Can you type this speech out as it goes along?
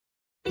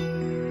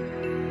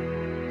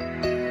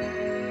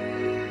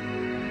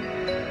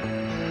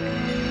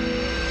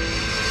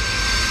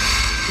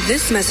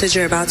This message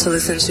you're about to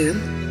listen to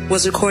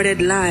was recorded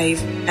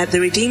live at the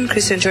Redeemed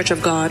Christian Church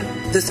of God,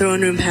 the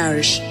Throne Room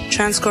Parish,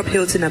 Transcorp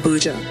Hilton,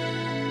 Abuja.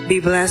 Be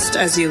blessed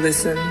as you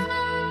listen.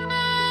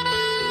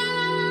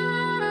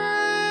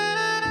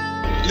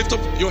 Lift up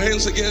your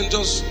hands again.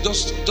 Just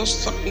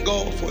thank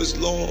God for His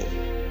love.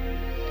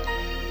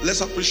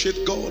 Let's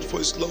appreciate God for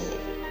His love.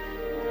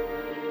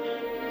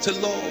 Say,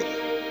 Lord,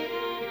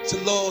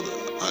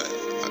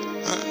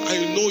 I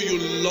know you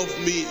love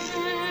me.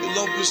 You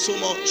love me so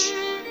much.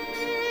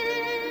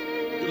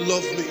 You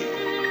love me.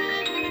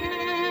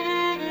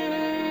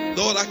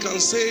 Lord, I can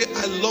say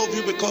I love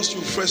you because you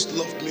first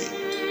loved me.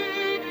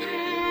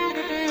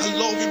 I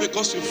love you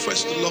because you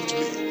first loved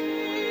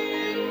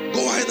me.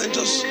 Go ahead and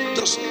just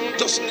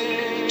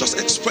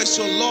express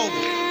your love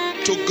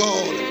to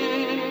God.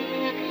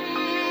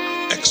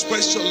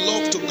 Express your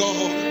love to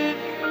God.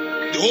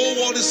 The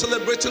whole world is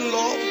celebrating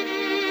love,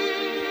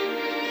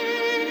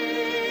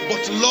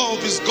 but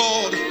love is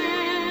God,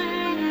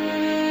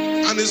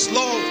 and His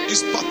love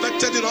is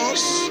perfected in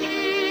us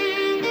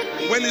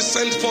when He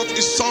sent forth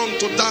His Son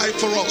to die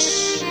for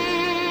us.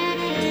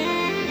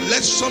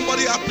 Let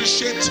somebody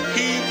appreciate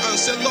Him and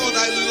say, Lord,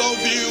 I love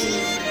you.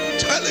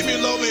 Tell Him you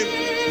love Him.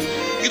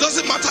 It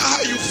doesn't matter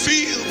how you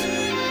feel.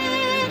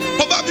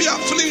 Probably you are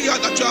feeling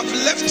that you have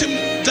let Him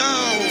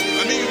down.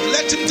 You've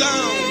let Him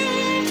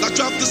down. That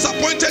you have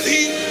disappointed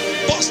Him.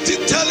 But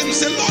still tell Him,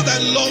 say, Lord, I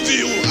love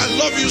you. I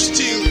love you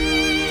still.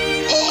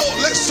 Oh,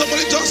 let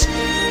somebody just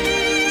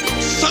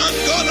thank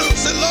God and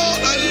say, Lord,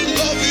 I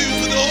love you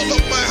with all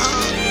of my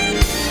heart.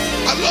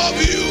 I love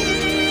you.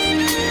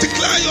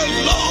 Declare your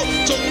love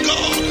to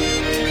God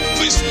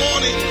this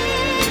morning.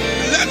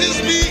 Let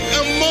this be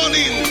a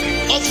morning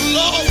of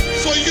love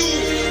for you.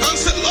 And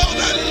say, Lord,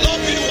 I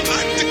love you.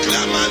 I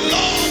declare my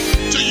love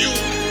to you.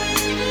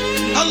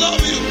 I love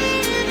you.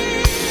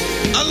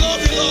 I love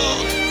you,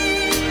 Lord.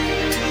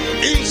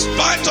 In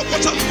spite of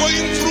what I'm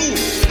going through,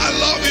 I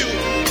love you.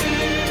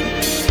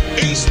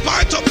 In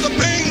spite of the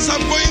pains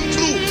I'm going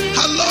through,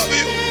 I love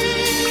you.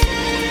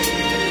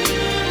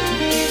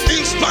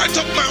 In spite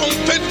of my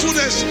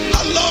unfaithfulness,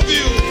 I love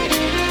you.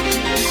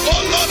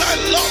 Oh Lord, I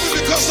love you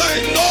because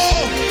I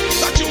know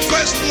that you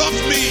first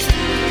loved me.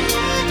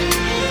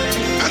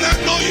 And I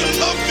know you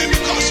love me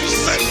because you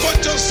sent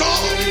forth your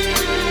Son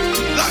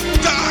that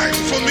died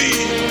for me.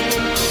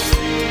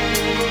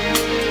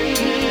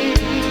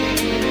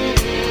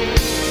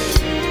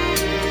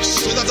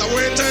 So that I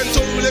will enter into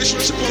a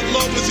relationship of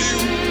love with you.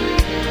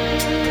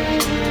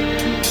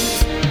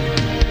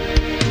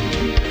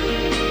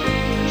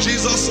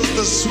 Jesus is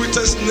the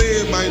sweetest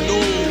name I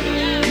know.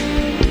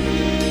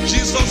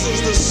 Jesus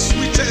is the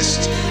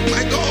sweetest,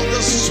 my God,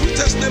 the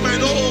sweetest name I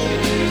know.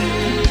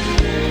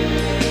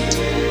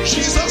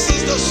 Jesus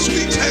is the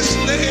sweetest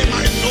name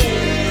I know.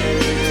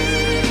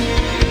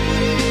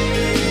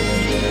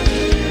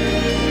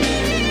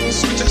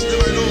 Sweetest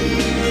name I know.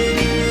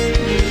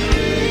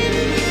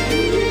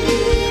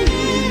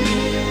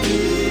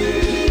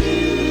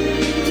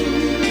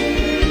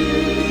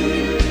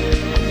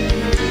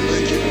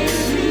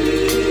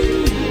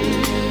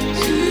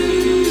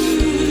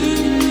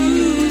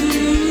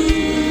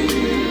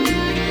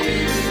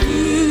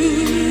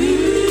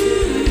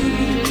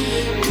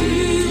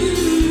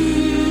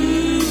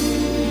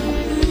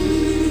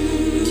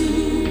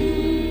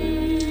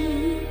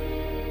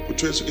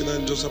 Again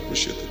and just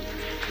appreciate it.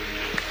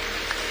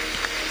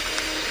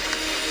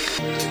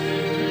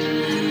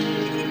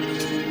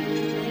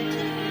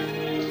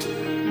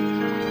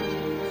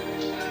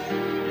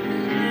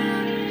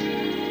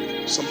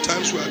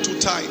 Sometimes we are too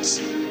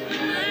tight.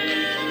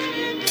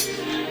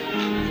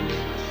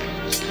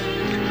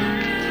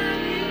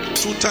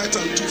 Too tight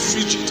and too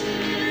frigid.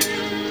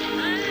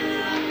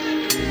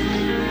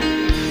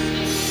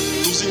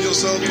 Losing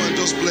yourself and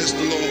just bless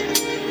the Lord.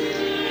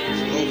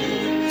 Love you.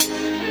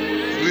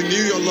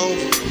 Renew your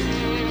love.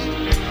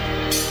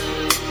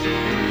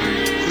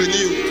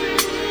 Renew.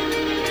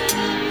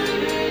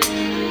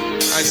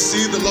 I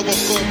see the love of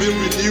God being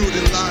renewed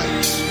in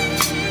lives.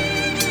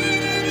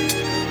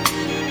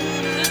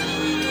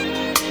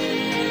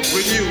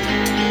 Renew.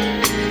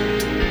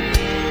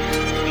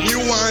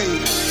 New wine.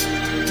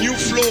 New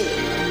flow.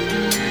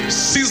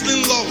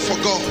 Sizzling love for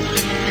God.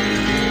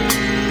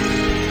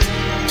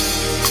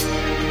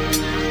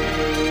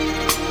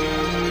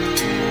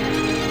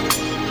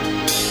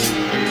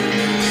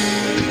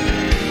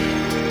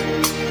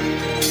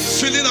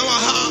 Filling our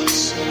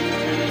hearts,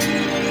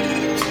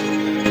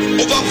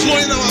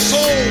 overflowing our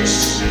souls.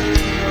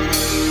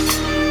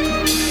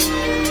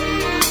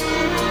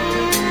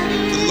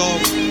 The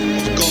love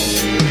of God.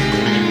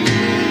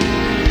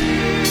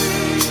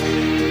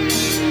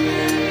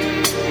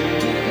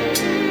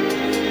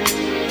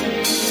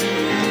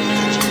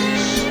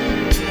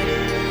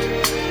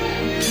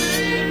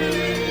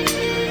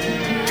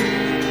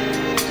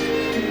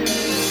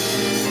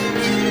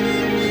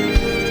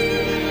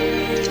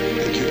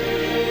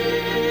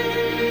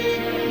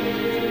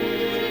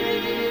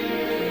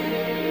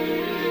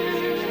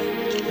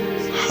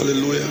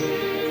 Hallelujah.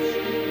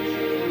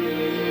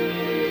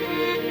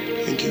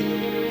 Thank you.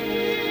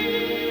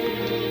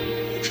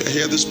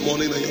 this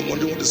morning and you're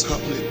wondering what is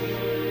happening.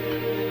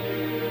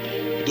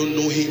 You don't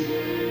know him.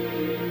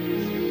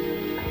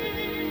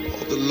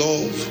 Or the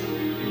love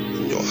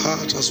in your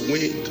heart has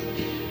waned.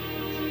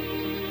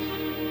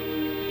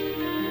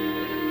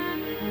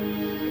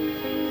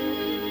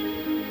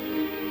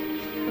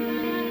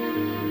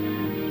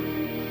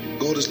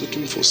 God is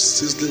looking for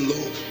sizzling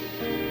love,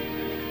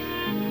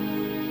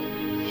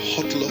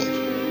 hot love,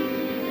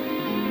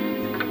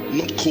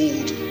 not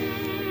cold.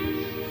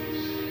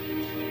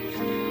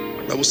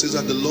 The Bible says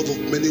that the love of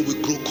many will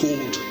grow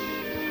cold.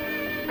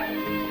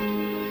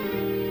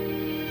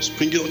 It's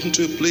bringing us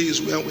into a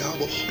place where we have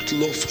a hot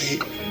love for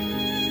him.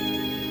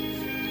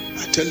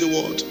 I tell you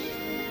what,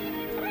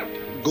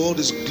 God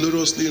is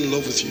gloriously in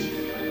love with you.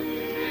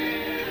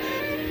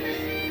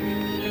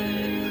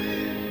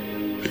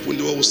 People in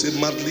the world will say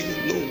madly,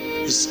 no,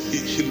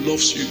 he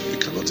loves you. You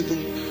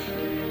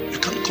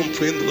can't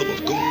comprehend the love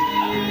of God.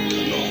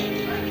 You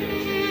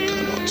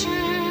cannot.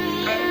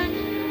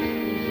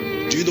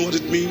 Do you know what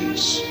it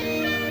means?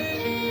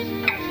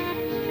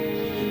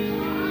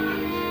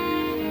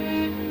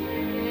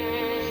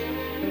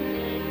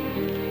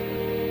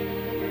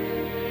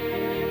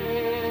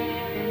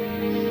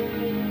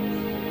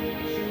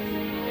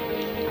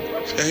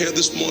 If you're here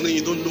this morning,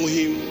 you don't know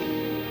him,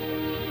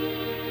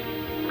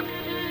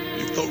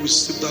 you've not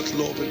received that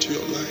love into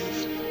your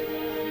life,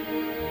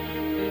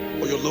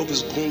 or your love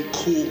is gone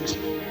cold.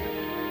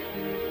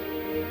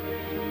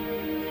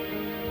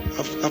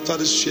 After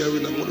this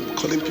sharing, I'm going to be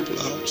calling people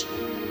out.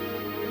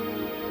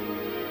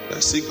 I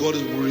say God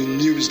will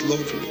renew his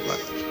love in your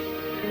life.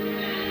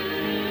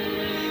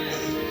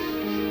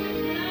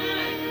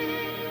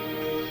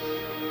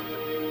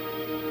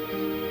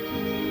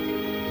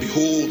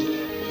 Behold,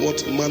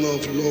 what manner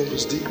of love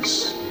is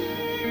this?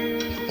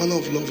 What manner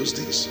of love is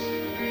this?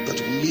 That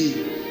we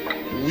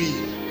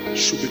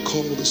should be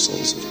called the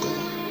sons of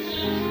God.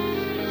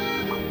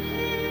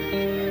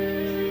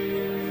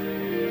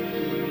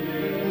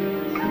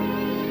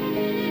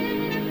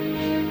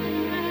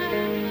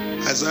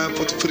 Isaiah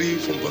 43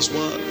 from verse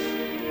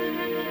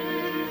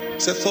 1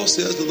 said, thus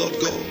says the Lord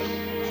God,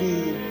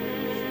 who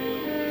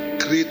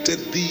created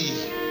thee,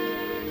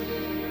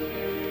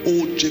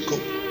 O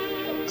Jacob,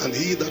 and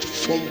he that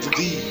formed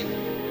thee,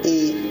 O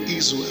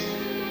Israel.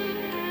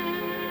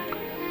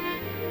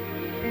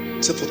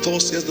 Said, for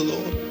thus says the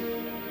Lord,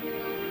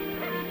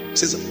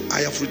 says,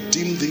 I have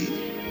redeemed thee,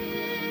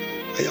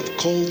 I have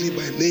called thee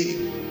by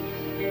name,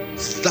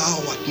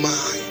 thou art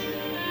mine.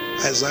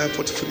 Isaiah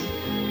 43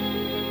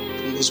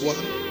 from verse 1.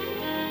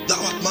 Thou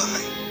art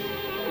mine.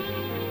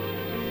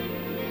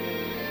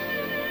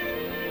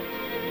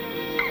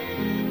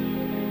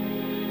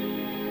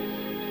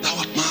 Thou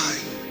art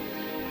mine.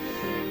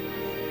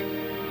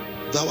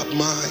 Thou art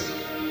mine.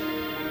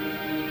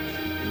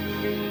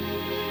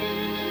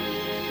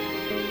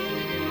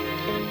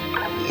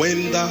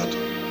 When thou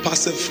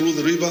passeth through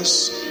the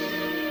rivers,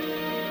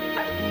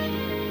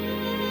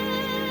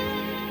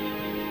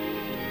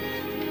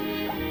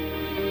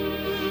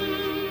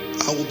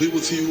 I will be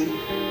with you.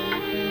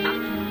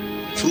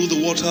 Through the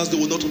waters, they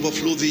will not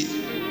overflow thee.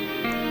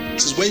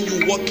 It says, when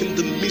you walk in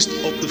the midst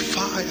of the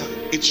fire,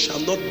 it shall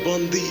not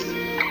burn thee,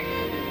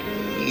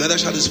 neither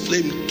shall its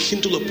flame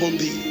kindle upon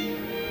thee.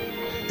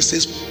 It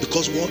says,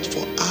 because what?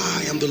 For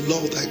I am the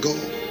Lord thy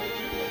God.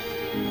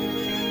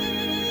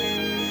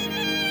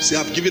 See,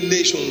 I've given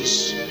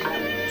nations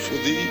for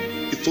thee,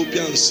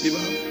 Ethiopia and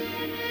Seba,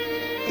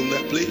 in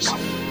that place.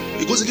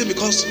 It goes again,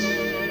 because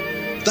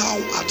thou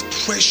art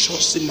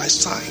precious in my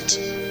sight.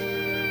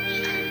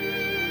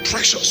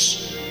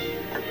 Precious.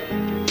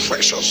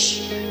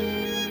 Precious.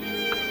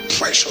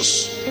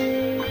 Precious.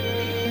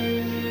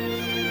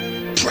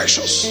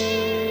 Precious.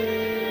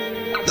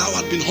 Thou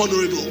art been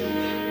honorable.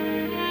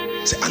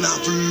 Say, and I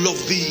have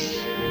loved thee.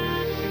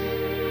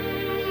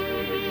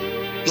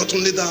 Not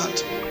only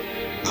that,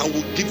 I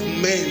will give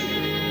men,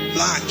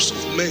 lives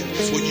of men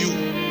for you.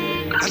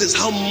 That is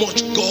how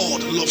much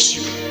God loves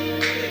you.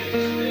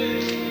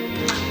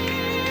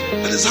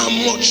 That is how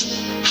much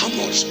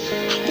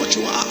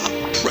you are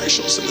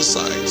precious in the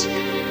sight.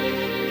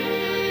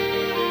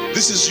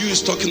 This is you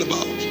he's talking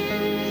about.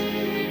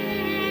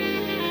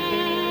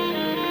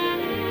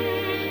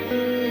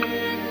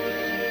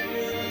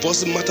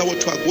 Doesn't matter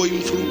what you are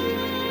going through,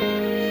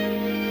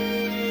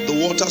 the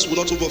waters will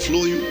not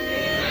overflow you.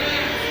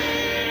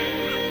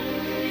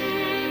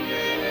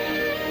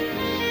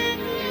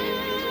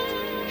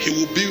 He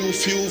will be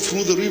with you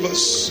through the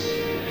rivers.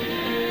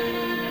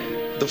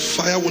 The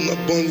fire will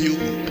not burn you.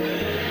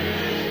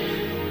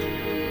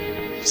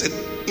 He said,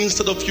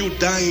 instead of you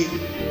dying,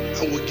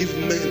 I will give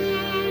men.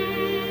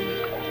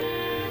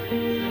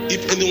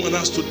 If anyone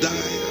has to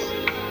die,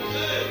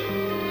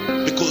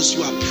 because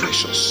you are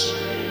precious.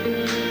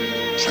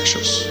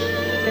 Precious.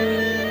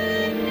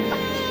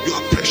 You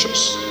are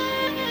precious.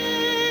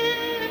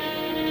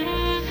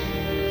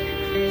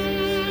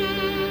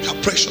 You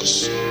are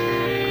precious.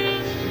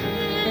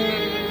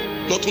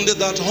 Not only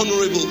that,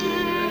 honorable,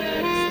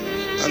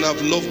 and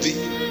I've loved thee.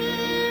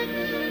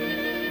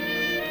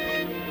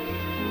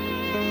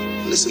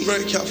 Listen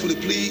very carefully,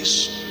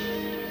 please.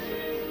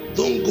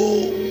 Don't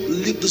go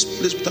leave this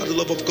place without the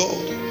love of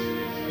God.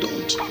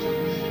 Don't.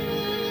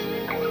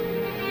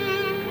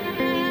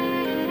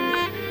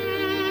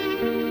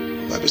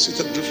 I'll be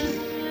seated briefly.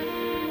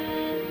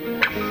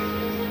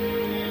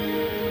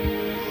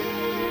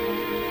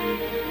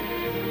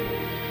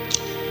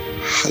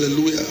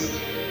 Hallelujah.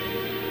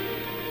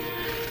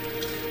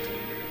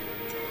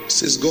 It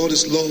says God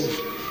is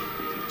love.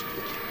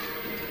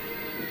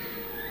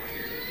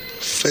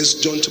 1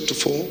 John chapter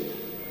 4.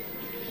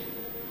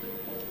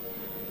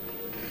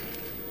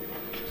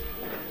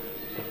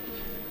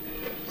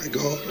 My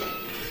God.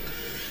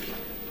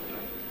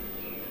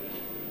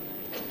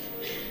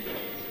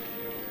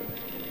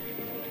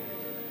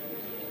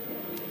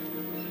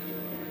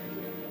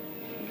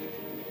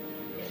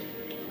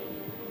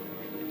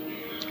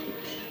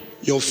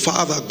 Your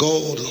Father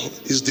God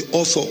is the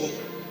author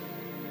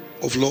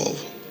of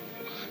love.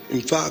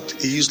 In fact,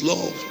 He is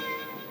love.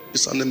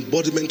 It's an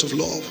embodiment of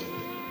love.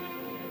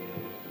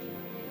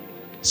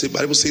 See, the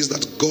Bible says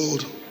that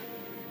God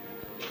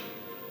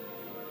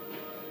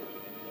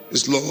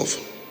is love.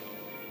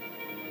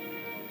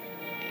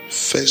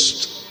 1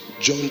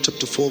 John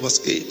chapter 4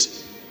 verse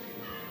 8.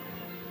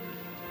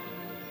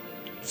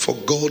 For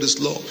God is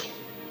love.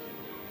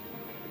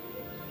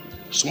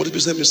 Somebody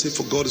beside me say,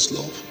 for God is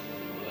love.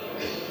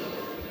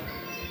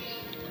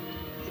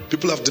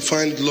 People have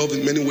defined love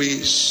in many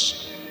ways.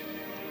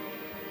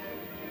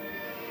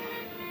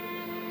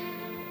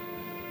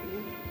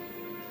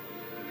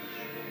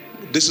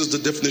 This is the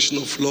definition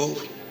of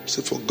love.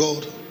 Say, for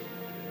God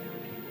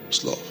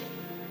is love.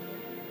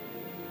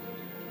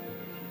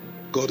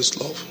 God is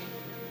love.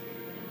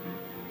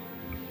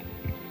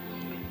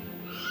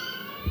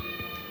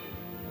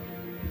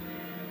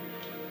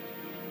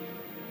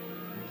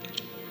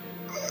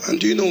 And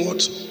do you know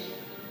what?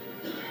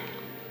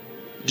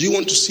 Do you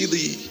want to see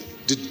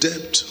the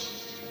depth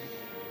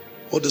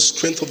or the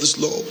strength of this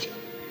love?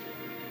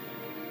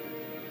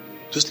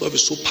 This love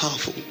is so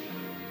powerful.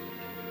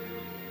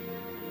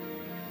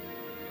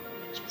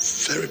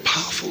 It's very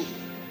powerful.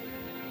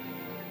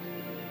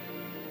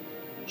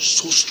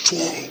 So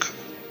strong.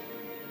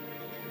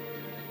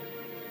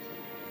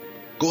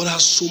 God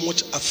has so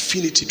much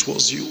affinity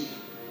towards you.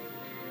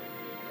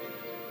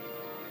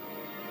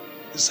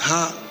 His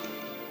heart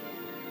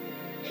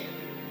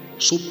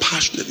so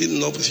passionately in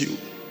love with you.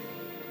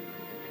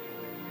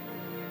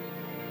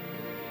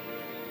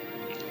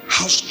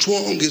 How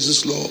strong is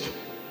this love?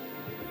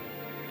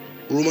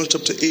 Romans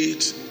chapter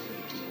 8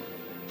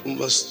 from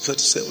verse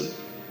 37.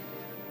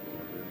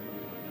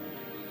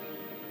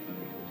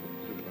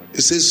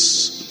 It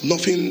says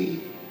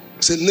nothing.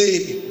 It said,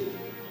 nay,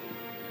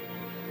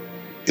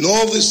 in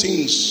all these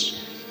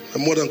things are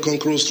more than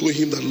conquerors through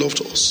Him that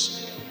loved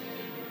us.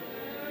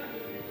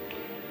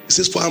 It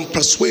says, for I am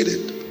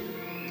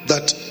persuaded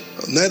that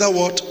neither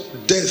what?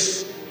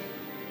 Death,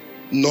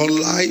 nor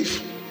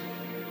life,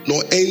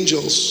 nor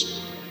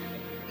angels,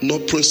 nor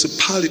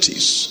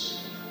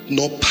principalities,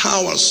 nor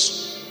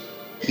powers,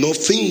 nor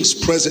things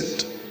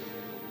present,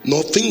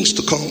 nor things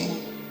to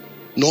come,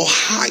 nor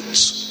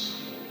height,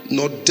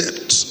 nor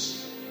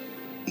depth,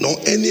 nor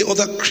any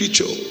other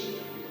creature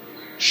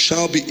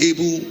shall be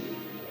able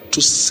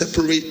to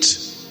separate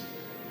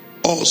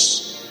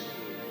us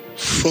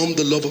from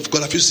the love of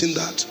God. Have you seen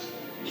that?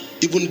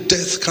 Even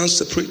death can't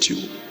separate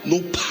you. No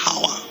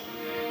power,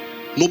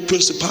 no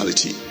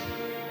principality,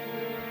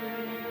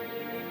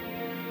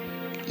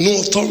 no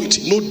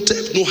authority, no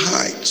depth, no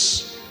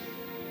heights,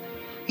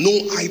 no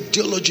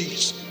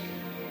ideologies,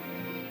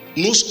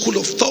 no school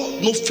of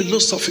thought, no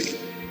philosophy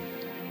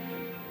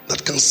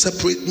that can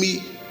separate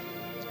me,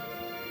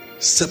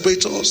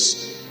 separate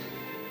us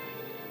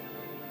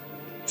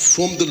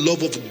from the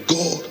love of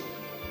God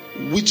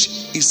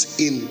which is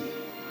in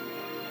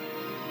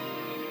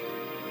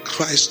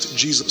Christ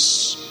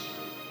Jesus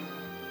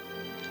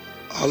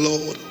our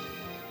Lord,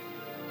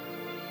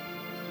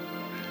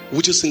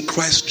 which is in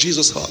Christ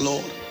Jesus our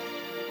Lord.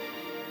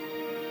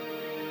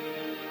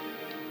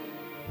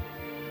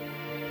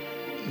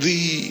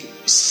 The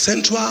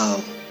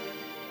central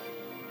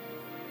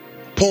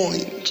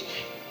point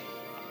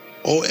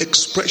or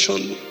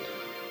expression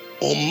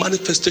or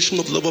manifestation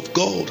of love of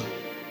God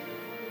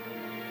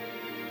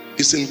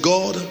is in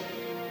God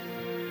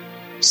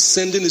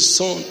sending His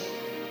Son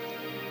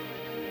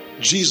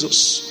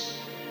Jesus.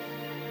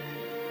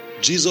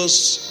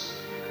 Jesus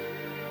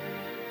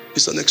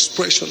is an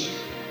expression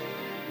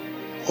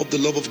of the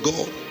love of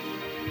God.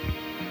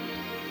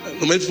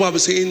 Many people have been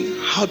saying,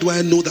 how do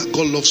I know that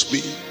God loves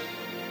me?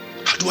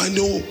 How do I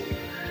know?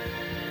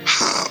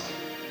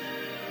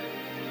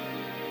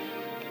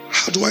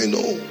 How do I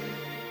know?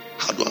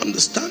 How do I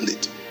understand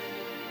it?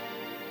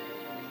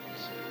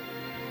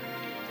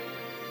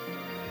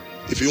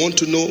 If you want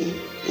to know,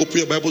 open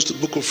your Bibles to the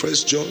book of 1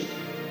 John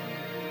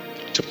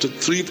chapter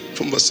 3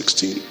 from verse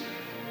 16.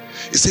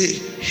 It says,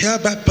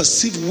 hereby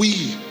perceive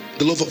we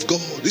the love of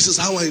God. This is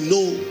how I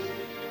know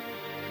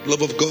the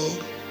love of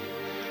God.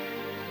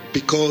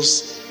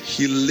 Because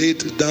He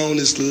laid down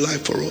His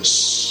life for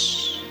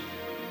us.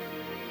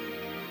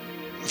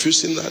 Have you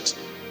seen that?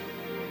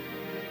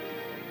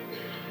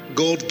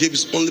 God gave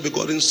his only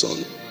begotten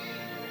son.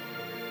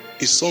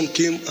 His son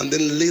came and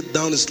then laid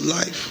down his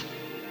life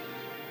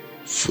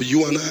for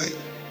you and I.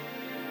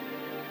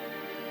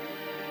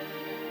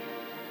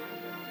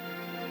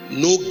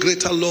 No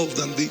greater love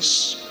than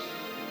this,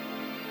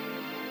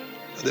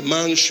 that the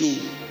man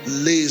should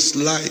lay his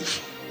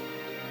life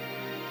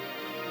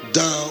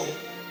down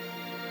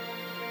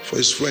for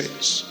his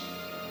friends.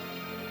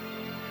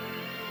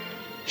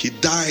 He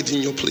died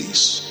in your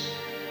place.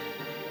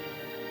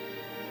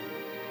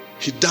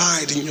 He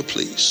died in your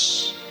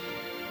place.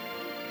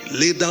 He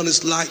laid down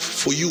his life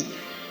for you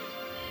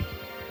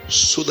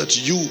so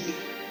that you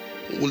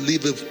will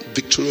live a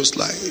victorious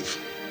life.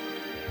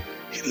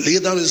 He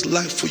laid down his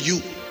life for you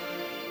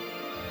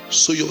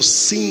so your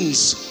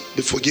sins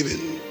be forgiven.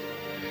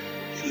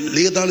 He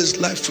laid down his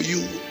life for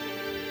you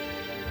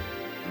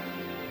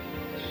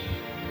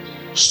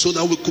so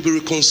that we could be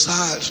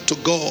reconciled to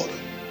God.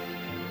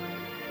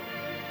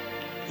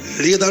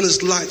 He laid down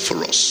his life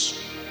for us.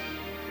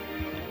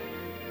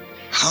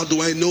 How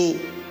do I know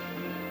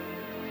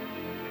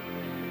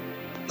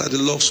that he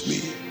loves me?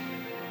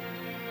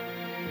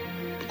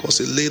 Because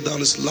he laid down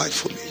his life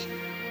for me.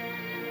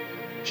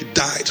 He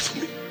died for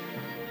me.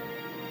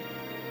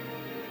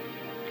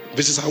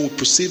 This is how we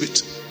perceive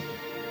it.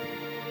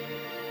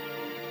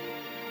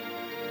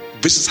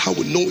 This is how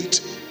we know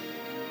it.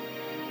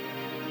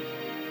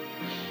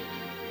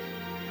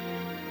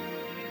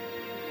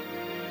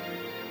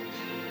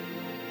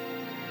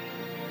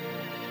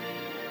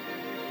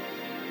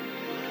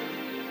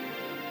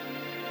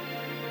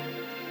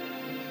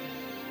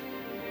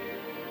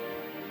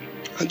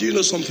 And do you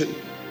know something?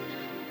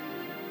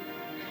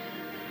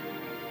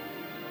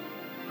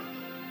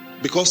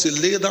 Because he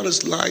laid down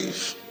his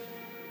life,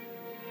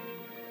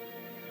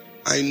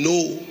 I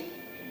know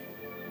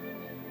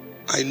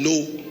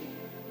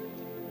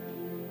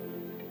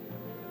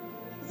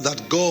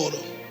that God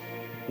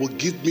will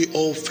give me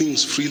all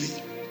things freely.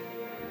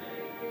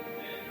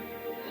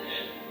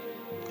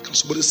 Can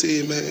somebody say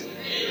amen?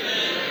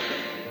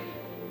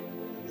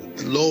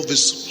 The love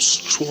is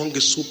strong,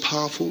 is so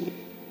powerful.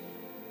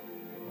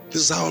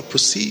 This is how I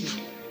perceive.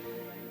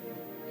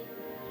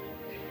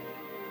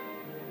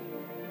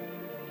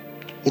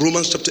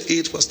 Romans chapter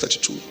 8 verse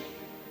 32.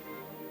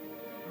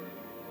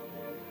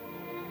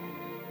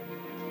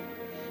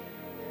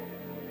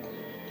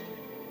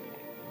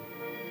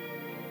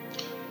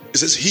 It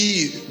says,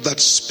 he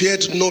that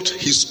spared not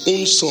his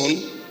own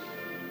son,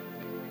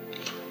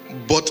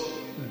 but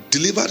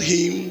delivered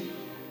him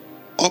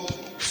up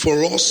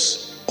for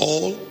us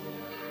all,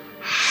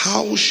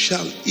 how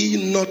shall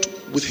he not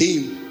with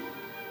him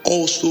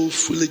also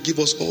freely give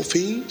us all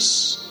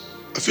things?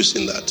 Have you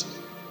seen that?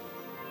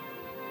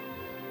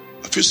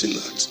 Have you seen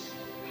that?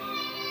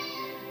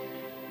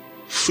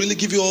 Freely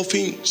give you all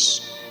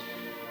things.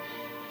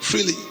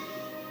 Freely.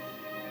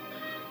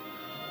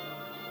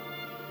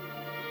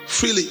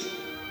 Freely.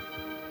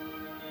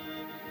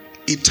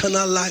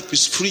 Eternal life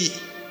is free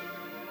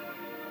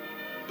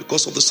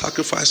because of the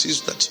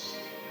sacrifices that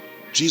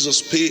Jesus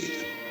paid.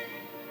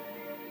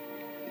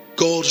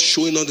 God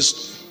showing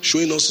us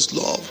his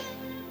love.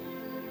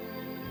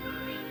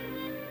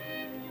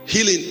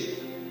 Healing,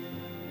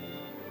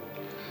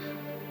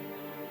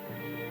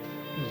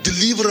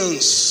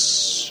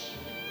 deliverance.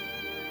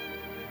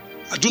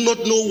 I do not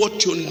know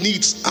what your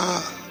needs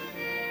are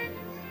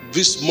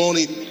this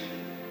morning.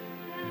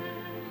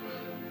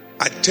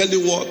 I tell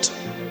you what,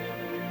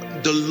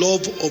 the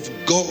love of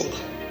God,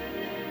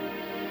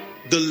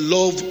 the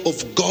love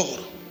of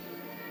God,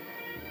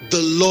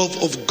 the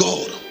love of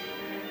God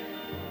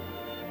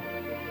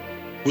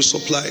will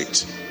supply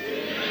it.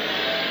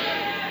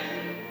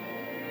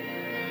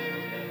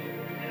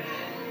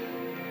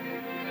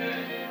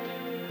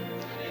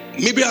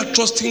 Maybe you are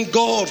trusting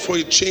God for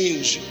a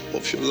change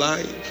of your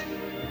life.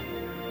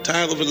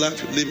 Tired of the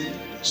life you're living.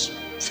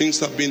 Things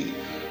have been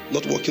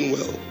not working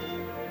well.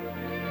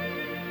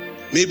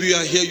 Maybe you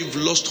are here, you've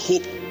lost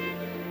hope.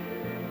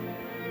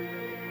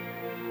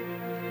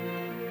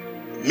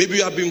 Maybe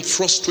you have been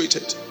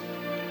frustrated,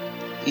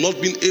 not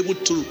been able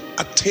to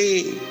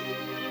attain.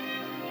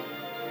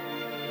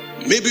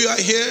 Maybe you are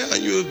here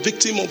and you're a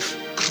victim of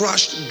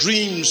crushed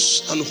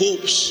dreams and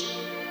hopes.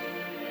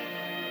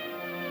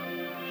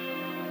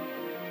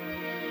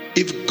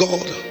 If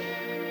God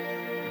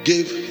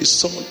gave his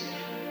son,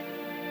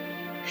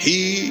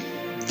 he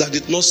that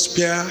did not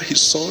spare his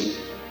son,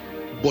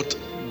 but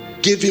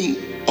gave him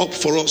up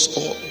for us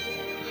all,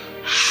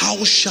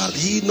 how shall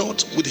he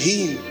not with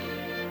him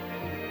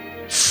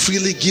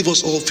freely give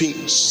us all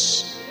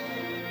things?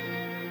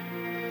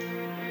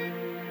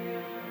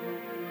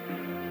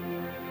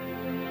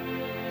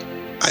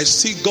 I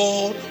see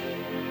God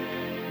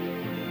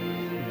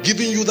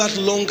giving you that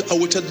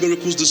long-awaited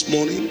miracles this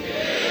morning.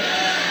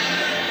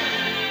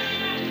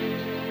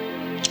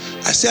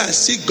 I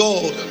see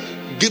God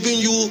giving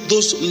you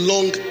those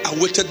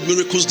long-awaited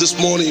miracles this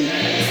morning.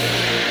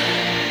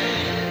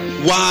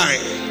 Why?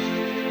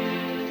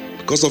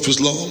 Because of his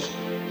love.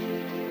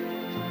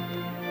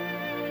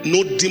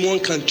 No demon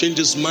can change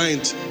his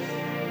mind.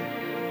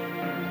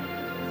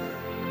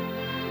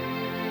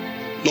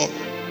 No.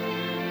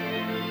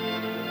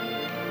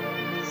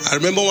 I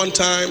remember one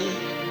time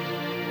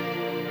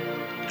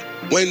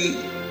when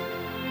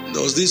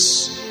there was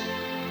this,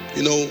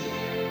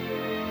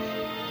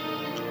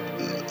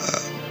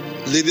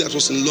 lady that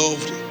was in love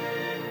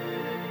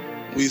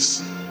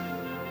with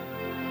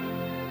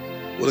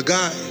a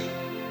guy.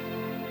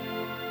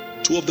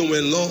 Two of them were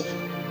in love.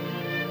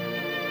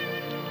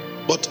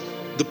 But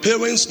the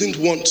parents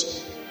didn't want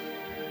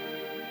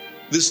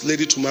this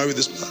lady to marry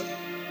this man.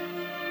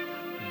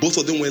 Both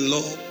of them were in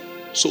love.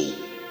 So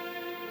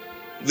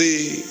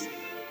they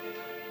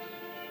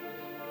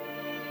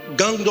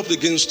ganged up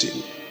against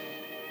him.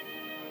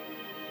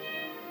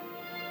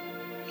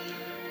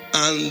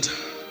 And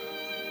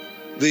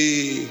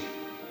they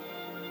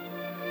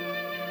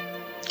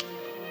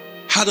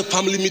had a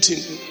family meeting,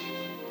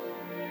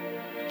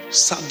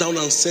 sat down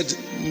and said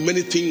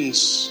many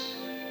things,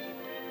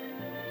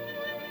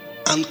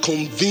 and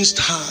convinced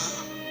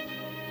her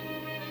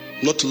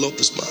not to love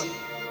this man.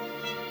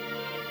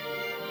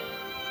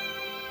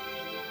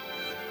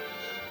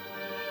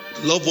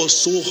 Love was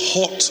so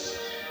hot.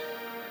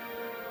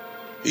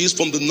 He's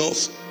from the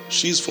north,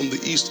 she's from the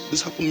east.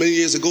 This happened many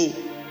years ago.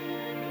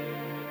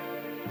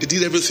 They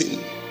did everything.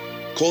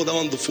 Called her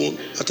on the phone.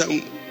 At the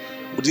time,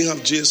 we didn't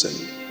have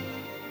GSM.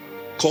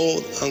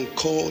 Called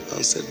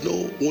and said,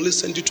 no, we only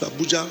send you to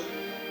Abuja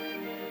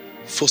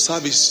for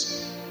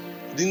service.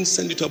 We didn't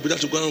send you to Abuja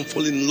to go and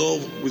fall in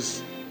love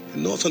with a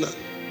northerner.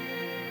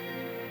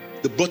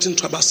 They brought in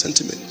tribal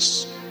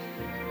sentiments.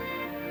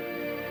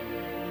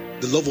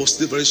 The love was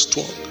still very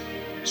strong.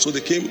 So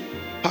they came,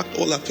 packed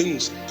all her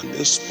things, and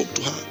then spoke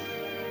to her.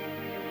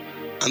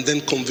 And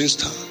then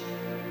convinced her.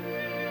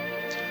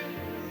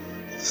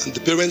 And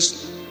the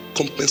parents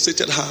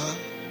compensated her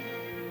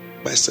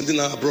by sending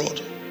her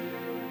abroad.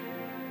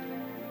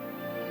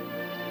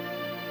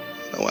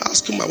 And I was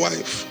asking my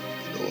wife,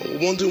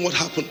 wondering what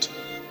happened.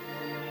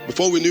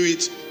 Before we knew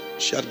it,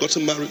 she had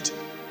gotten married.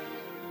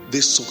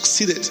 They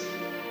succeeded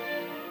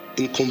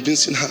in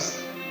convincing her.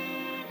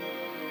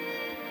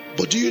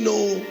 But do you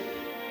know,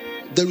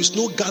 there is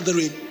no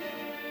gathering,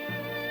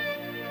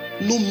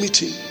 no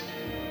meeting,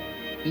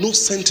 no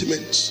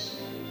sentiments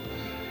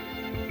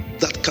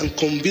that can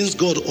convince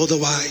God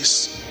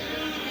otherwise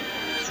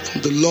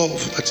from the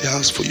love that He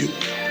has for you.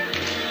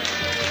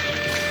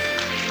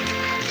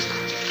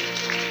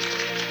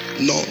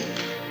 None.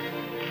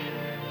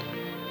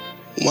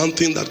 One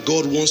thing that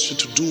God wants you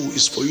to do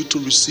is for you to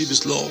receive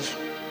His love.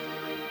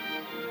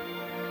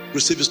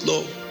 Receive His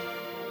love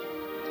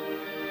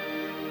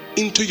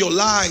into your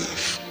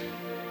life.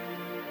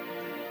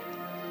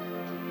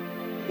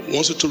 He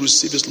wants you to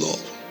receive His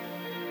love.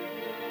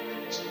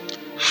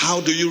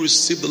 How do you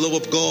receive the love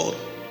of God?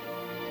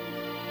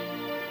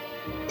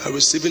 By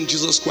receiving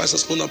Jesus Christ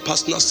as Lord and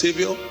personal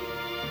Savior.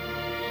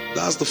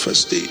 That's the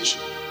first stage.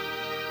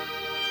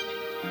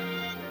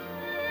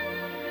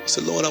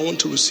 Say, Lord, I want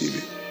to receive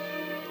you.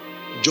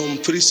 John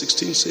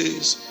 3:16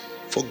 says,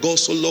 for God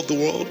so loved the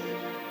world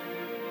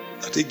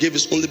that He gave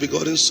His only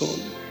begotten Son.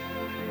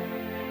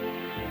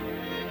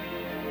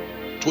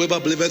 Whoever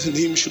believeth in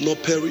Him should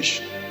not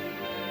perish,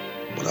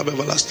 but have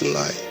everlasting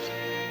life.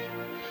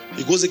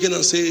 He goes again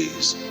and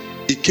says,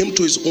 He came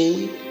to His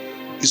own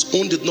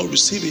did not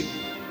receive Him,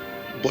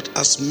 but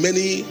as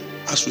many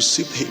as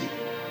received Him,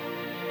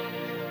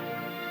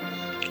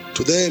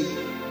 to them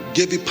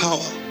gave He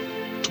power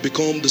to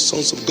become the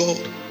sons of God,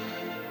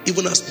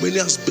 even as many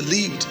as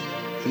believed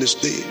in His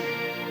name.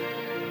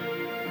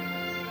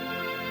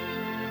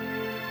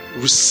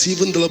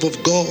 Receiving the love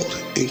of God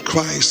in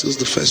Christ is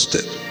the first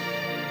step.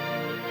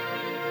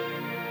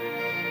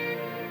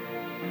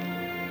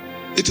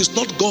 It is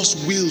not God's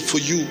will for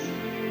you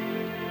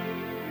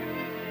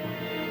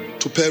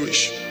to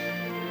perish.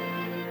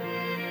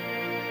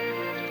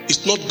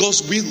 It's not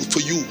God's will for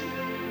you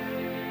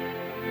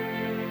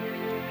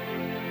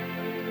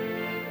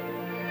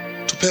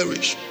to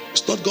perish.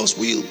 It's not God's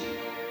will.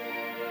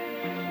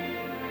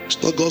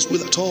 It's not God's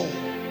will at all.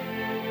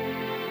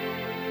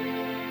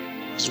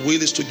 His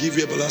will is to give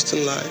you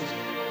everlasting life.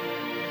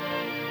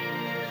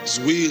 His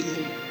will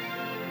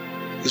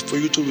is for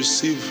you to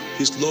receive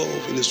His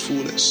love in His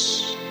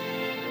fullness.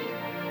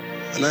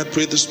 And I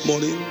pray this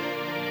morning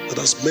that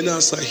as many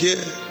as are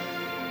here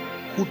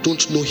who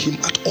don't know Him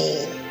at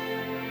all,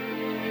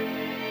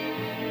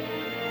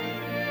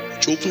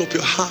 that you open up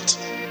your heart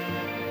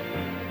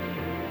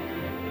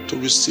to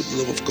receive the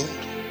love of God,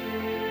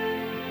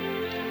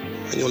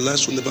 and your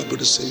lives will never be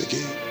the same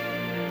again.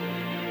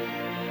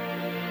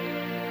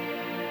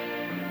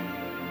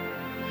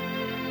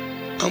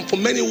 And for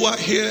many who are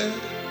here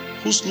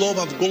whose love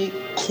have grown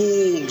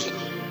cold,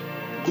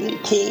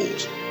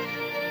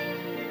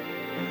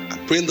 I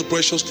pray in the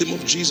precious name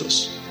of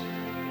Jesus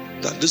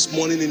that this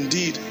morning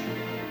indeed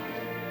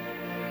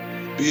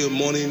be a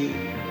morning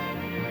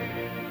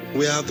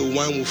where the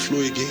wine will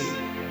flow again.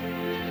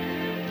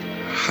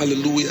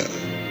 Hallelujah.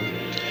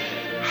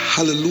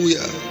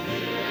 Hallelujah.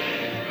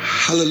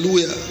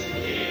 Hallelujah.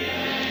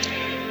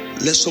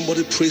 Let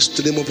somebody praise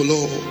the name of the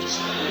Lord.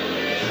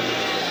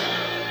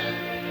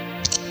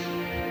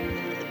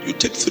 You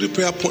take 3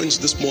 prayer points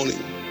this morning.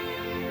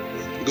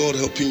 God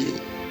helping you.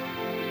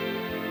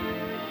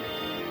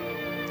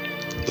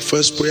 The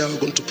first prayer we're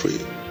going to pray.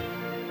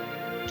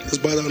 Let's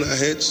bow down our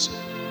heads.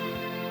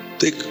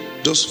 Take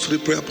just 3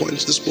 prayer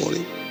points this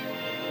morning.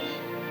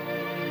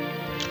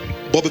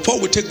 But before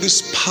we take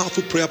these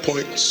powerful prayer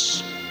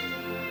points,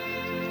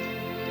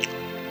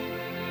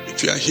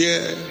 if you are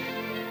here,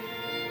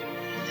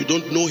 you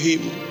don't know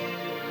him,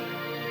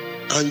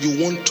 and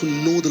you want to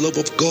know the love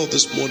of God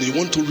this morning, you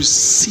want to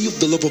receive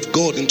the love of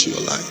God into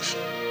your life,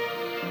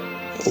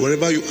 or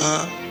wherever you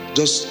are,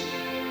 just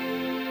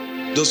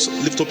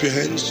lift up your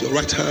hands, your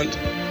right hand,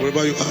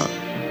 wherever you are.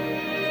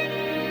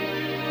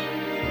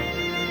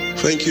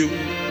 Thank you.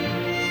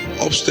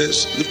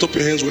 Upstairs, lift up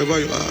your hands wherever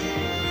you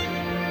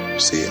are.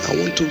 Say, I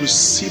want to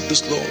receive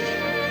this love.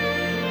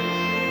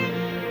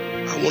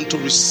 I want to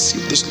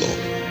receive this love.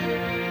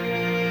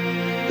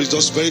 Please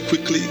just very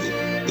quickly,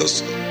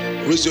 just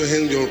raise your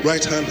hand, your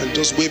right hand, and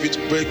just wave it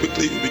very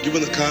quickly. You'll be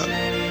given a card.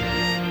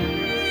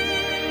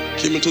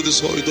 Came into this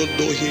hall, you don't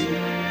know him.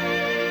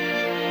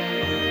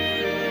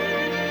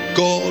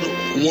 God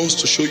wants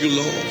to show you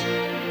love.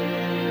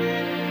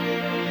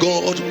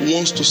 God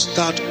wants to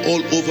start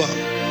all over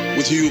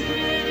with you.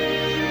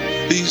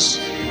 Please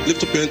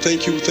lift up your hand.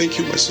 Thank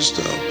you, my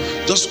sister.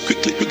 Just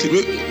quickly,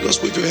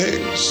 just wave your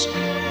hands.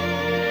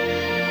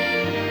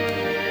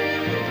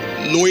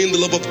 Knowing the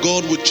love of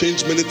God will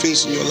change many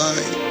things in your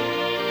life.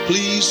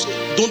 Please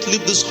don't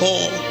leave this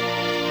hall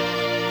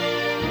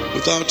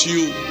without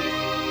you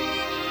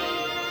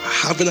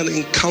having an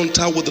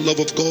encounter with the love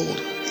of God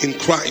in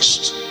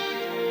Christ.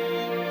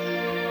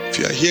 If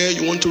you are here,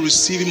 you want to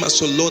receive him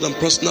as your Lord and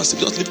personal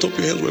Savior, just lift up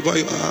your hands wherever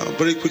you are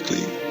very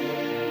quickly.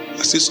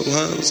 I see some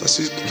hands. I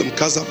see some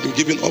cards have been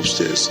given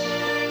upstairs.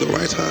 The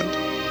right hand.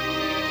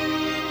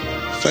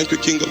 Thank you,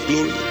 King of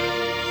Glory.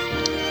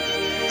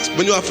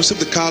 When you have received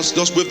the cards,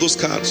 just wave those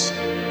cards.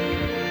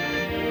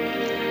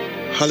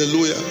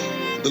 Hallelujah.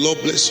 The Lord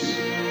bless you.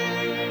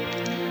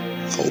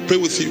 I will pray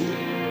with you.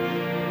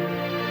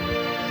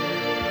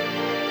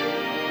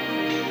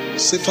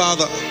 Say,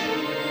 Father,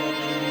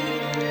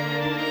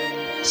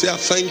 say, I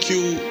thank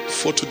you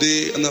for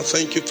today, and I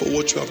thank you for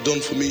what you have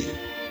done for me.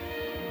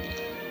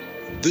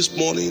 This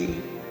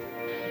morning,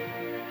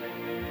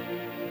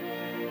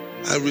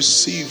 I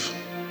receive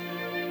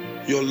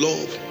your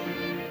love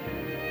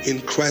in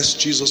Christ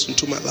Jesus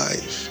into my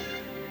life.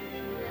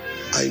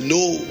 I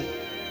know,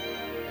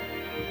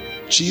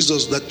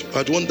 Jesus, that you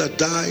are the one that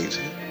died,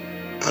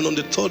 and on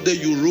the 3rd day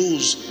you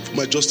rose for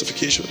my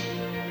justification.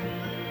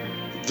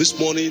 This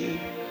morning,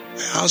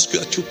 I ask you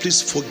that you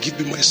please forgive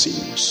me my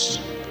sins.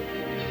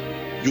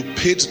 You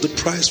paid the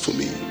price for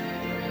me.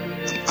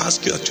 I'm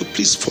asking that you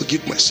please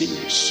forgive my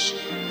sins.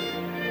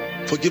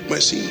 Forgive my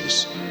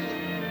sins.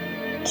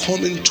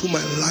 Come into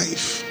my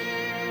life.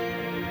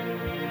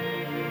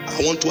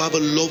 I want to have a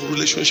love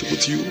relationship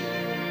with you.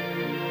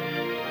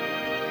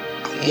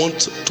 I want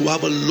to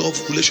have a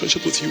love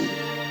relationship with you,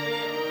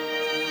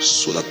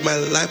 so that my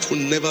life will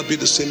never be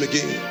the same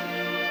again.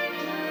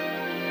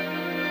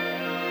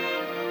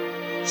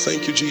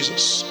 Thank you,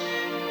 Jesus.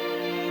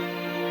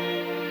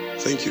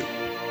 Thank you.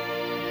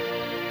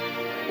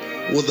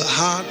 With the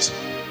heart,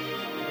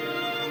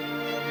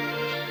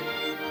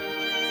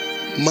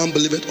 man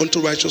believeth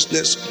unto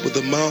righteousness. With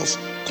the mouth,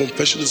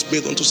 confession is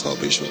made unto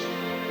salvation.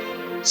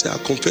 Say, I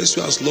confess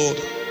you as Lord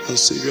and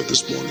Savior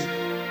this morning.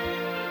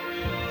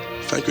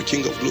 Thank you,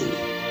 King of Glory.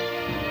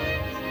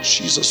 In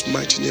Jesus'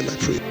 mighty name I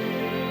pray.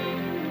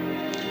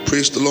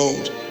 Praise the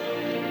Lord.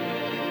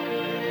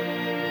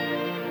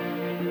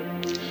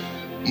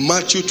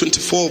 Matthew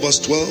 24 verse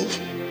 12.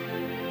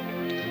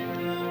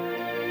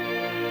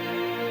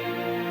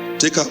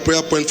 Take our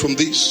prayer point from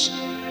this.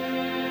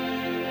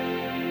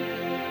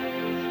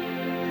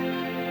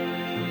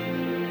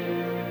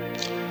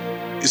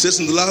 It says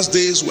in the last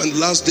days, when the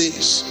last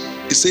days,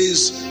 it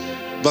says,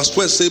 verse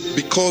 12 says,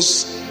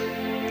 because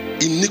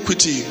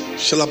iniquity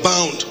shall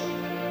abound,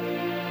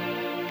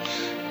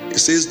 it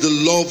says the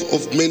love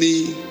of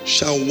many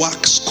shall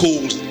wax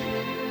cold.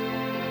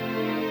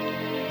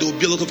 There will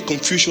be a lot of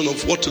confusion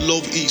of what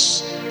love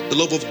is. The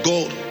love of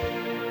God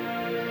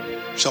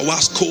shall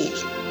wax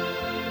cold,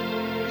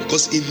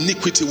 because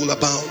iniquity will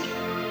abound.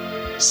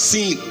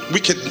 Sin,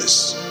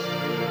 wickedness.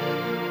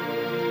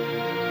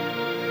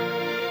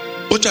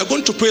 But you are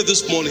going to pray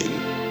this morning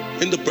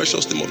in the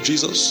precious name of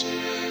Jesus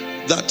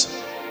that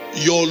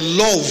your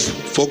love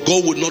for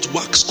God will not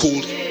wax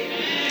cold.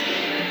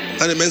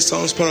 That the man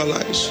sounds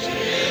paralyzed.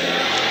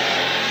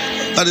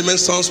 That the man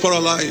sounds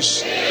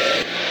paralyzed.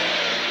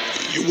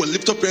 You will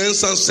lift up your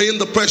hands and say in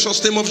the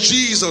precious name of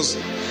Jesus,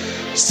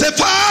 say,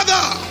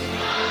 Father,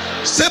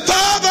 say,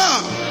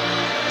 Father,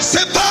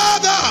 say,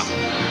 Father,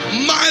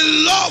 my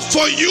love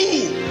for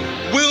you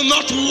will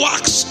not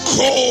wax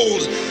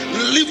cold.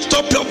 Lift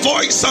up your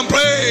voice and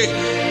pray.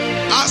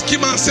 Ask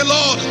him and say,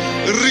 Lord,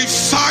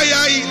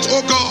 refire it,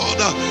 oh God.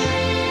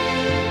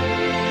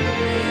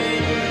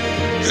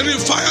 Say,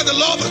 refire the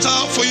love that I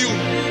have for you.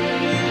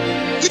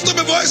 Lift up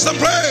your voice and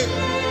pray.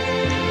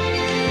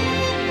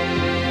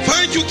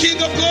 Thank you,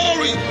 King of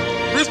Glory.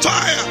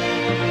 Refire,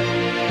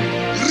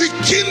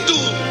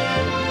 rekindle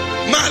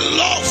my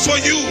love for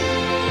you.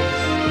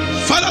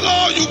 Father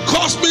Lord, you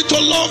cause me to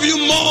love you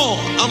more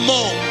and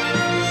more.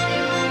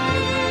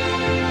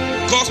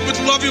 Cause me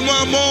to love you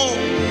more and more.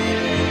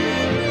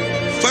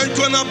 Thank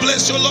you and I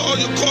bless you, Lord.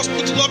 You cause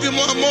me to love you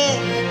more and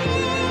more.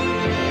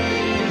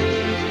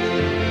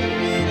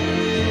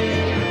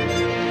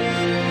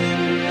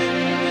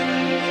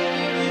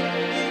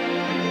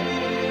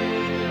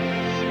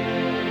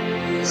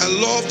 My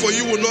love for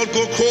you will not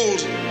go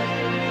cold.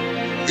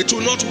 It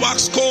will not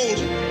wax cold.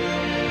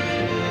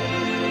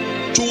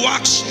 To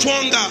wax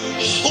stronger,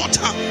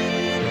 hotter.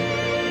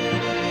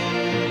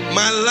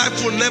 My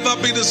life will never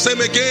be the same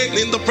again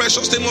in the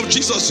precious name of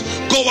Jesus.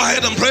 Go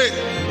ahead and pray.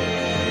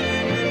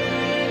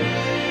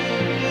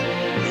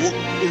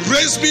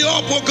 Raise me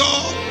up, oh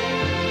God,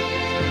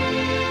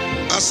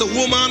 as a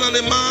woman and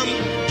a man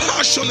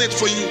passionate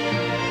for you.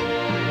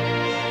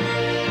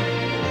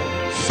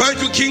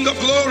 Thank you, King of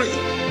Glory.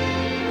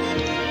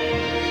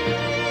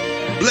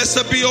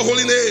 Blessed be your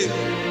holy name.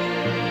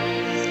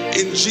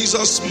 In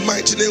Jesus'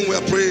 mighty name we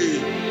are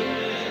praying.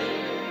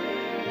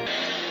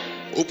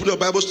 Open your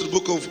Bibles to the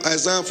book of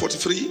Isaiah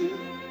 43,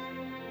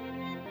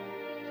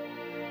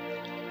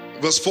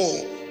 verse 4.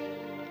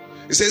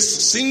 It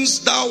says, since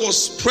thou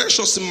wast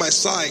precious in my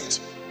sight,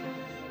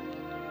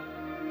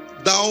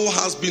 thou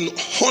hast been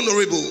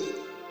honorable.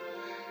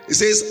 It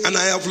says, and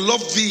I have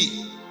loved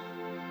thee.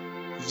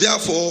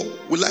 Therefore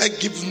will I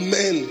give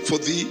men for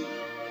thee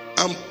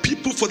and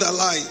people for their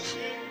life.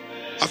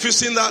 Have you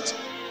seen that?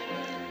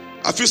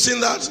 Have you seen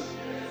that?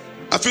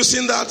 Have you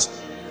seen that?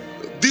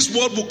 This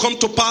word will come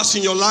to pass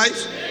in your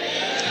life.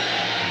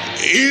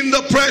 In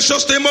the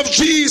precious name of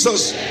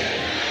Jesus.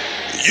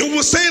 You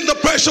will say in the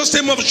precious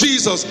name of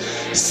Jesus.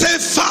 Say,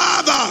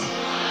 Father,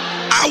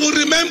 I will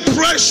remain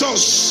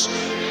precious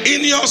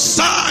in your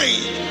sight.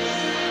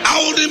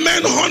 I will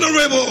remain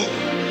honorable.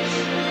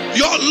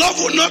 Your love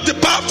will not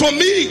depart from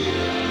me.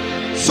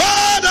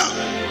 Father,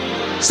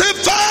 say,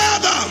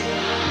 Father,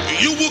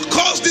 you will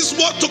cause this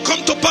word to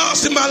come to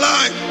pass in my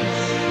life.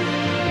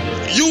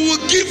 You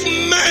will give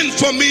men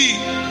for me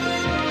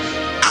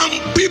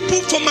and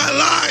people for my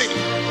life.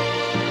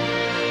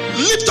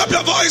 Lift up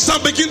your voice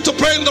and begin to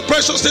pray in the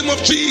precious name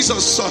of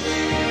Jesus.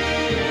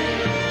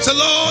 Say,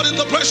 Lord, in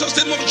the precious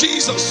name of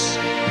Jesus,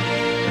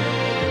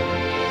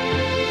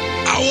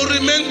 I will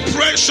remain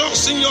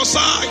precious in your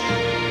sight.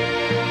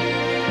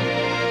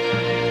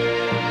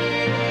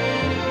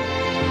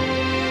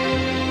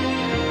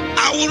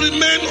 I will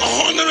remain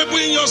honorable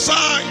in your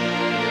sight.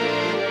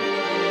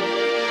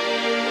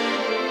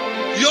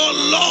 Your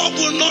love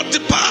will not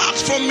depart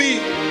from me.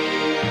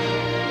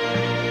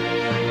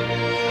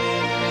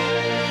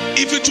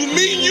 If it will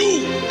mean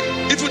you,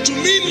 if it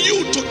will mean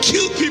you to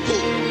kill people,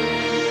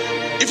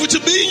 if it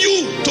will mean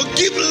you to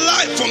give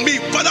life for me,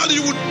 Father,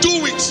 you will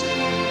do it,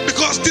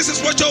 because this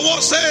is what your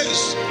word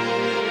says.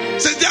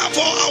 Say,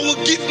 therefore I will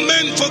give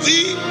men for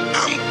thee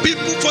and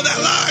people for their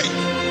life.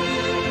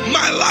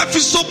 My life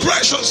is so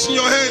precious in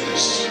your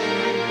hands.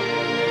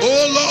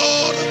 Oh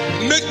Lord,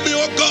 make me,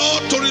 oh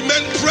God, to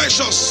remain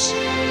precious.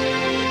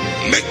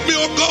 Make me,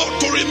 oh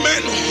God, to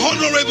remain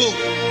honorable.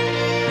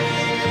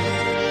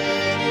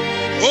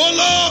 Oh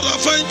Lord, I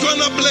thank you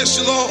and I bless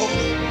you, Lord.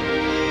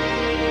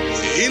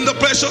 In the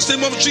precious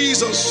name of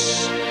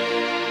Jesus.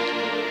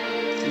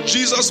 In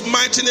Jesus'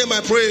 mighty name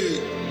I pray.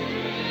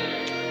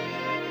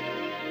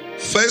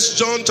 1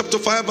 John chapter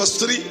 5 verse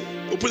 3.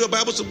 Open your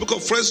Bible to the book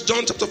of 1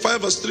 John chapter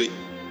 5 verse 3.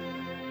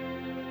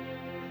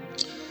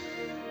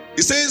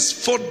 It says,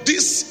 for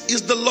this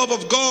is the love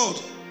of God,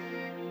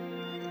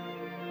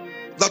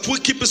 that we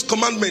keep his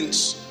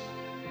commandments.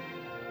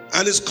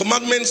 And his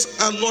commandments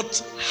are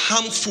not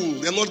harmful.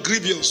 They are not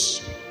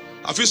grievous.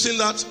 Have you seen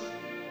that?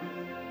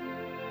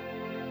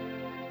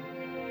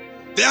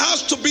 There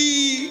has to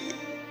be,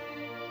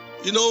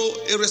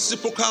 a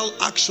reciprocal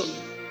action.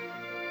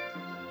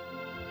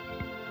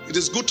 It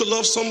is good to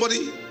love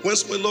somebody when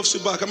somebody loves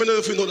you back. How many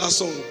of you know that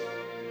song?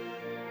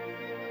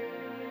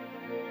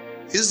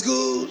 It's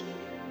good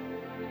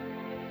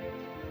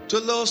to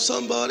love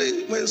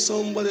somebody when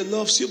somebody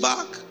loves you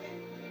back.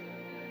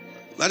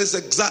 That is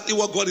exactly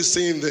what God is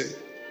saying there.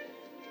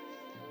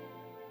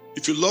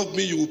 If you love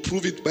me, you will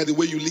prove it by the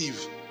way you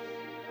live.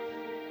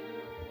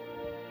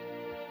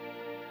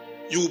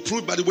 You will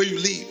prove it by the way you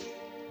live.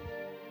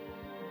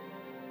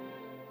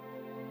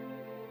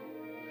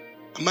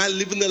 Am I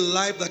living a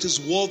life that is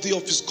worthy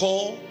of his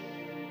call?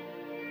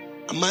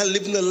 Am I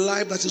living a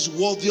life that is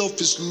worthy of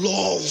his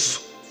love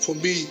for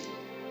me?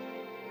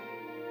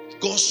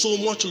 God so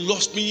much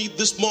loves me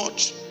this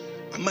much.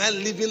 Am I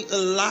living a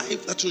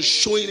life that is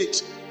showing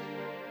it?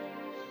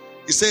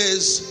 He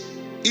says,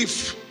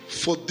 if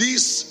for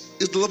this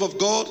is the love of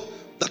God,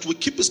 that we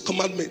keep his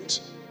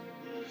commandment.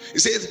 He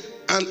said,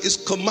 and his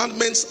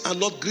commandments are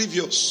not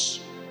grievous.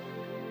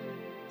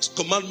 His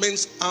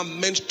commandments are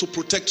meant to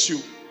protect you.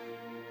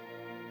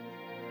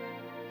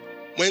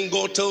 When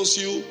God tells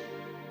you,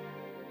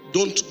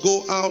 don't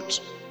go out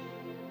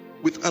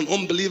with an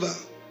unbeliever,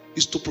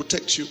 is to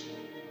protect you.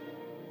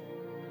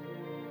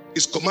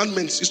 His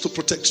commandments is to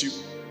protect you.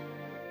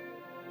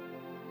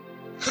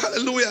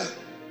 Hallelujah.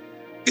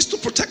 It's to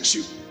protect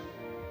you.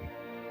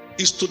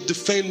 It's to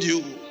defend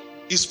you.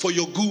 It's for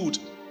your good.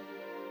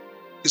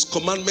 His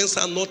commandments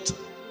are not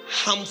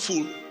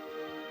harmful.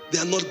 They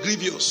are not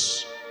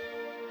grievous.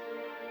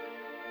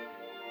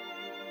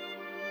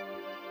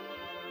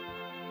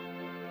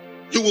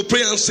 You will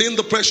pray and say in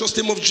the precious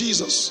name of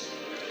Jesus.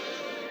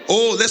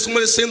 Oh, let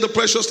somebody say in the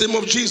precious name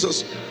of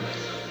Jesus.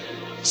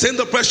 Say in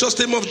the precious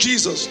name of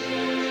Jesus.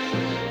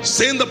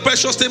 Say in the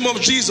precious name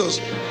of Jesus.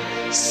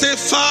 Say,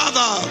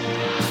 Father,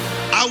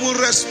 I will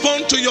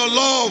respond to your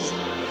love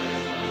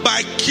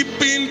by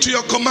keeping to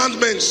your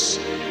commandments.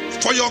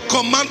 For your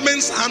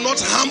commandments are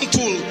not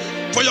harmful.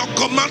 For your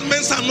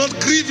commandments are not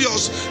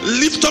grievous.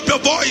 Lift up your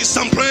voice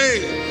and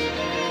pray.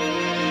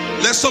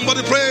 Let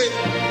somebody pray.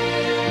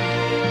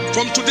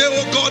 From today,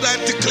 oh God, I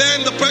declare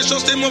in the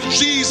precious name of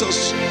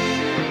Jesus,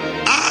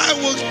 I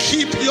will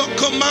keep your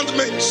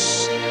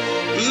commandments.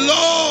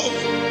 Lord,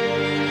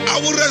 I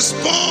will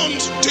respond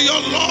to your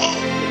law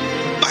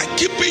by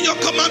keeping your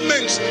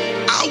commandments.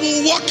 I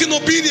will walk in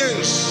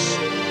obedience.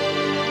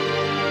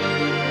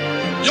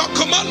 Your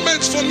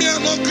commandments for me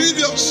are not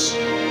grievous.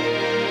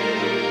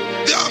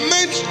 They are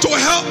meant to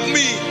help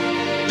me.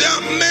 They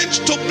are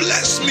meant to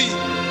bless me.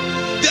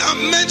 They are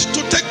meant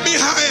to take me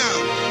higher.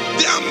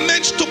 They are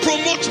meant to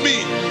promote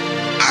me.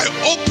 I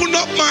open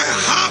up my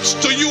heart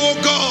to you, O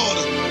God.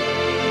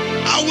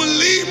 I will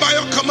live by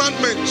your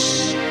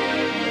commandments.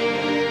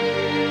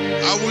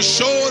 I will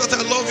show that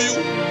I love you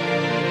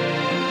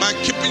by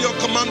keeping your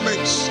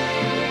commandments.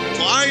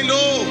 For I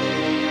know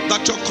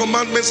that your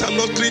commandments are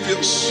not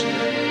grievous.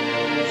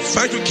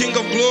 Thank you, King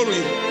of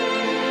glory.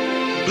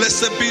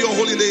 Blessed be your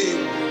holy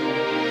name.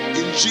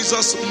 In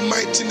Jesus'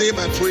 mighty name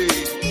I pray.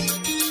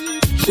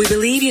 We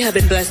believe you have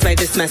been blessed by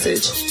this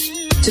message.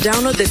 To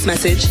download this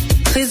message,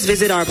 please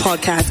visit our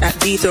podcast at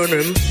The Throne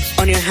Room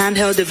on your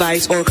handheld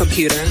device or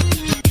computer.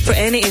 For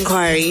any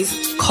inquiries,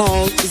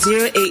 call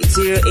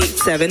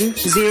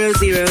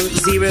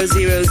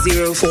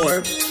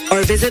 08087000004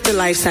 or visit the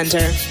Life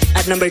Center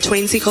at number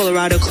 20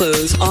 Colorado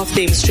Close off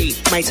Dame Street,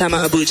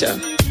 Maitama, Abuja.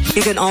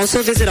 You can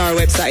also visit our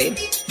website,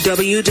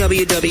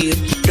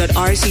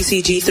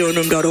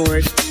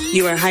 www.rccgthroneroom.org.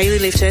 You are highly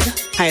lifted,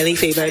 highly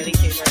favored.